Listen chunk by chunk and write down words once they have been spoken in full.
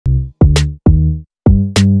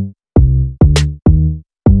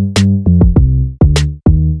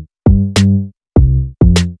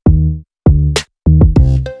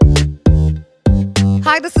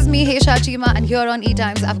Seema, and here on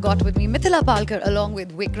E-Times, I've got with me Mithila Palkar along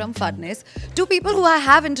with Vikram Phadnis, two people who I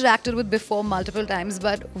have interacted with before multiple times.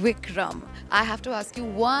 But Vikram, I have to ask you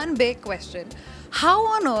one big question. How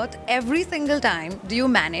on earth, every single time, do you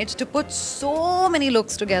manage to put so many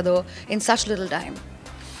looks together in such little time?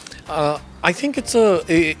 I think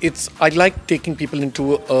I like taking people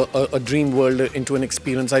into a dream world, into an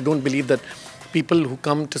experience. I don't believe that people who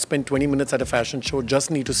come to spend 20 minutes at a fashion show just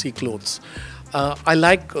need to see clothes. I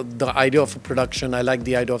like the idea of a production. I like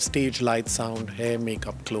the idea of stage, light, sound, hair,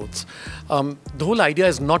 makeup, clothes. The whole idea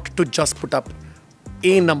is not to just put up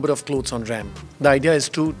a number of clothes on ramp. The idea is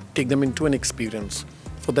to take them into an experience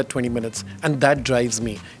for that 20 minutes, and that drives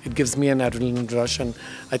me. It gives me an adrenaline rush, and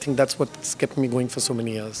I think that's what's kept me going for so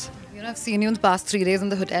many years. You know, I've seen you in the past 3 days in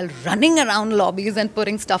the hotel running around lobbies and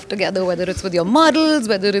putting stuff together, whether it's with your models,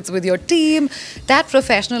 whether it's with your team. That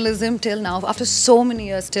professionalism till now, after so many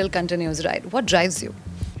years, still continues, right? What drives you?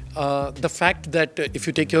 The fact that if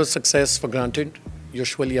you take your success for granted, you're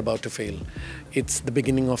surely about to fail. It's the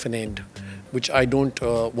beginning of an end, which I don't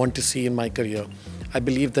want to see in my career. I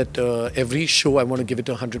believe that every show I want to give it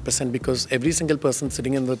 100% because every single person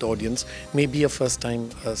sitting in that audience may be a first-time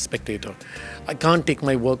spectator. I can't take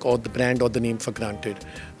my work or the brand or the name for granted.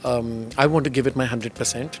 I want to give it my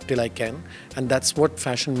 100% till I can, and that's what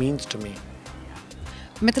fashion means to me.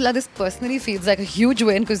 Mithila, this personally feels like a huge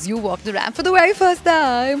win because you walked the ramp for the very first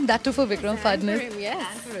time. That too for Vikram Phadnis.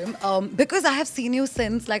 Because I have seen you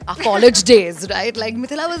since like our college days, right? Like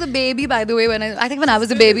Mithila was a baby, by the way. I think when I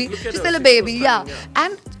was a baby, she's still a baby, yeah.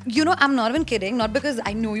 And you know, I'm not even kidding. Not because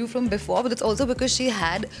I knew you from before, but it's also because she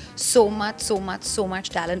had so much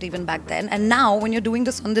talent even back then. And now, when you're doing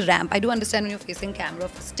this on the ramp, I do understand when you're facing camera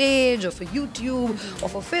for stage or for YouTube or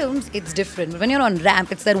for films, it's different. But when you're on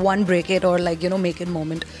ramp, it's that one break it or like, you know, make it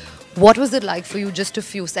moment. What was it like for you just a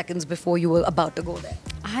few seconds before you were about to go there?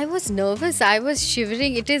 I was nervous. I was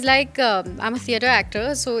shivering. It is like I'm a theatre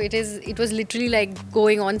actor, so it was literally like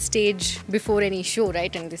going on stage before any show,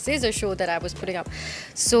 right? And this is a show that I was putting up,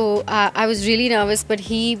 so I was really nervous. But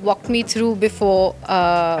he walked me through before,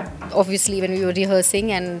 obviously when we were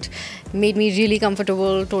rehearsing, and made me really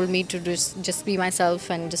comfortable. Told me to just be myself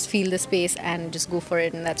and just feel the space and just go for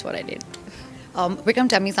it, and that's what I did. Vikram,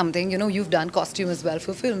 tell me something. You know, you've done costume as well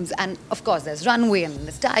for films, and of course there's runway and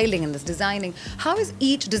there's styling and there's designing. How is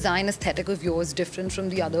each design aesthetic of yours different from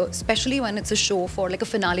the other, especially when it's a show for like a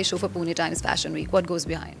finale show for Pune Times Fashion Week? What goes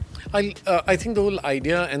behind? I think the whole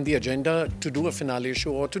idea and the agenda to do a finale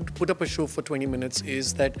show or to put up a show for 20 minutes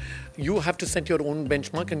is that you have to set your own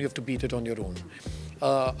benchmark and you have to beat it on your own.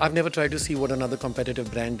 I've never tried to see what another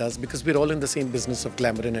competitive brand does because we're all in the same business of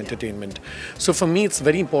glamour and entertainment. So for me, it's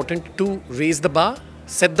very important to raise the bar,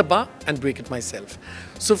 set the bar, and break it myself.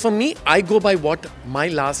 So for me, I go by what my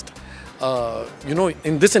last, you know,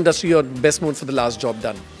 in this industry, you're best known for the last job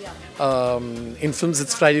done. In films,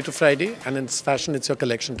 it's Friday to Friday, and in fashion, it's your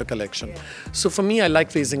collection to collection. So for me, I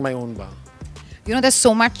like raising my own bar. You know, there's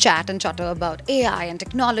so much chat and chatter about AI and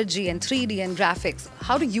technology and 3D and graphics.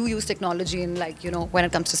 How do you use technology in, like, you know, when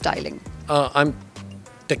it comes to styling? I'm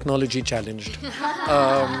technology challenged.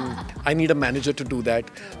 I need a manager to do that.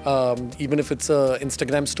 Even if it's an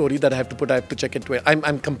Instagram story that I have to put, I have to check it.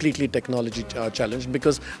 I'm completely technology challenged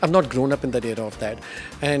because I've not grown up in that era of that.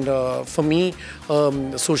 And for me,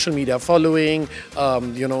 social media following,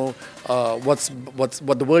 you know, what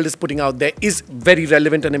the world is putting out there is very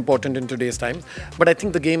relevant and important in today's time. But I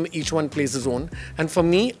think the game, each one plays his own. And for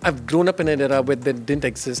me, I've grown up in an era where that didn't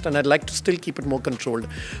exist, and I'd like to still keep it more controlled.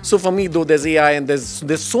 So for me, though there's AI and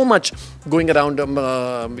there's so much going around,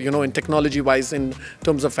 you know, in technology-wise in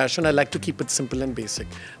terms of fashion, I like to keep it simple and basic.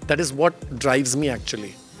 That is what drives me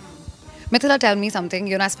actually. Mithila, tell me something.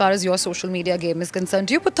 You know, as far as your social media game is concerned,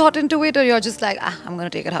 do you put thought into it, or you're just like, I'm going to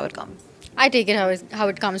take it how it comes? I take it how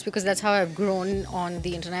it comes because that's how I've grown on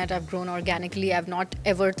the internet. I've grown organically. I've not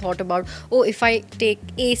ever thought about, oh, if I take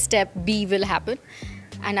A step, B will happen.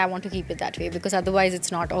 And I want to keep it that way because otherwise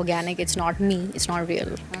it's not organic, it's not me, it's not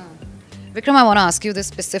real. Vikram, I want to ask you this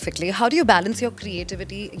specifically. How do you balance your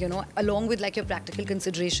creativity, you know, along with like your practical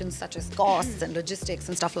considerations such as costs and logistics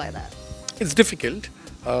and stuff like that? It's difficult.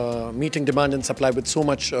 Meeting demand and supply with so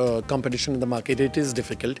much competition in the market, it is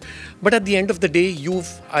difficult. But at the end of the day, you've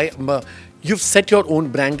set your own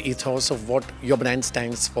brand ethos of what your brand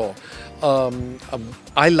stands for.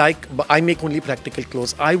 I make only practical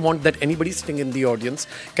clothes. I want that anybody sitting in the audience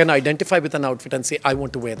can identify with an outfit and say, I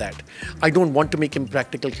want to wear that. I don't want to make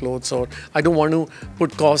impractical clothes, or I don't want to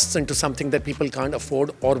put costs into something that people can't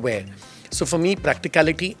afford or wear. So for me,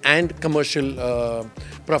 practicality and commercial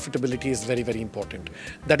profitability is very, very important.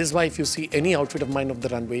 That is why if you see any outfit of mine of the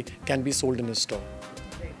runway can be sold in a store.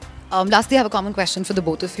 Lastly, I have a common question for the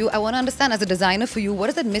both of you. I want to understand, as a designer for you, what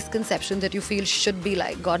is that misconception that you feel should be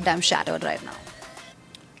like goddamn shattered right now?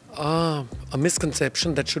 A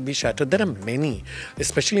misconception that should be shattered. There are many,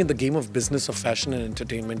 especially in the game of business of fashion and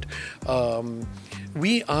entertainment. Our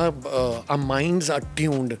minds are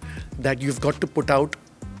tuned that you've got to put out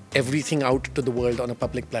everything out to the world on a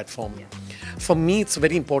public platform. Yeah. For me, it's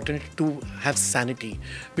very important to have sanity,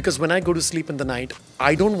 because when I go to sleep in the night,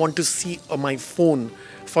 I don't want to see on my phone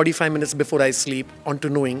 45 minutes before I sleep onto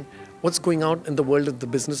knowing what's going on in the world of the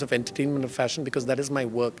business of entertainment and fashion, because that is my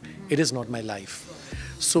work. It is not my life.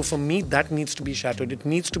 So for me, that needs to be shattered. It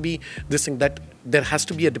needs to be this thing that there has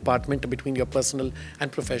to be a department between your personal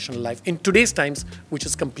and professional life in today's times, which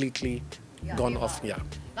is completely gone off. Yeah.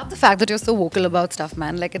 Love the fact that you're so vocal about stuff,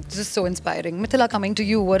 man. Like, it's just so inspiring. Mithila, coming to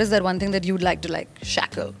you, what is that one thing that you'd like to like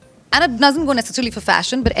shackle? And it doesn't go necessarily for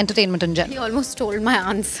fashion, but entertainment in general. He almost stole my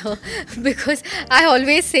answer because I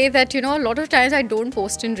always say that, a lot of times I don't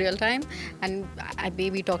post in real time, and I may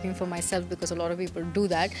be talking for myself because a lot of people do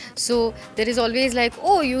that. So there is always like,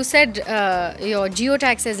 oh, you said your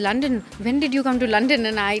geotag says London. When did you come to London?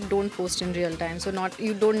 And I don't post in real time. So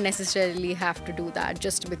you don't necessarily have to do that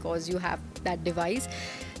just because you have that device.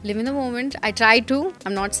 Live in the moment. I try to.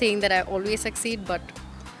 I'm not saying that I always succeed, but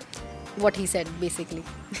what he said, basically.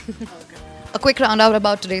 A quick roundout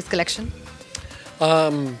about today's collection.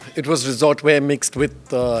 It was resort wear mixed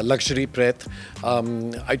with luxury breath.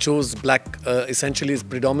 I chose black essentially is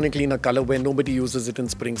predominantly in a color where nobody uses it in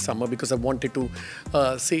spring summer, because I wanted to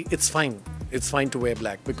say it's fine to wear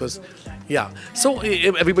black, because so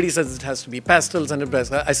everybody says it has to be pastels and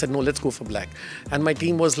I said no, let's go for black, and my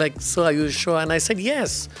team was like, sir, are you sure? And I said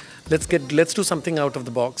yes, let's do something out of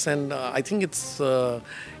the box. And I think it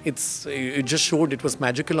just showed it was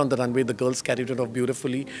magical on the runway. The girls carried it off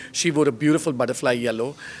beautifully. She wore a beautiful butterfly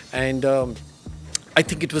yellow, and I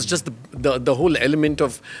think it was just the whole element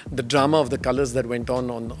of the drama of the colors that went on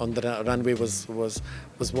the runway was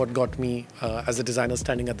what got me as a designer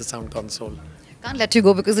standing at the sound console. Can't let you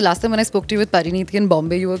go, because the last time when I spoke to you with Parineeti in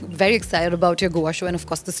Bombay, you were very excited about your Goa show and of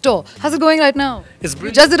course the store. How's it going right now? It's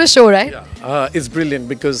brilliant. You just did a show, right? Yeah, it's brilliant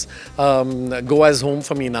because Goa is home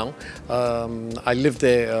for me now. I live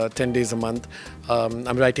there 10 days a month.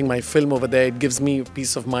 I'm writing my film over there. It gives me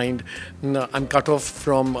peace of mind. I'm cut off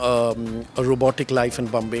from a robotic life in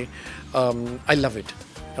Bombay. I love it.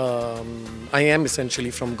 I am essentially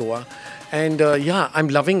from Goa. And I'm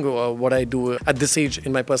loving what I do at this age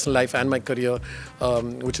in my personal life and my career,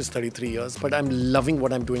 which is 33 years. But I'm loving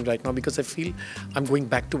what I'm doing right now because I feel I'm going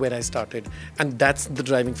back to where I started. And that's the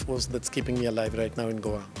driving force that's keeping me alive right now in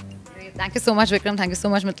Goa. Great. Thank you so much, Vikram. Thank you so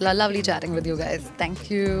much, Mithila. Lovely chatting with you guys. Thank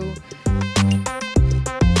you.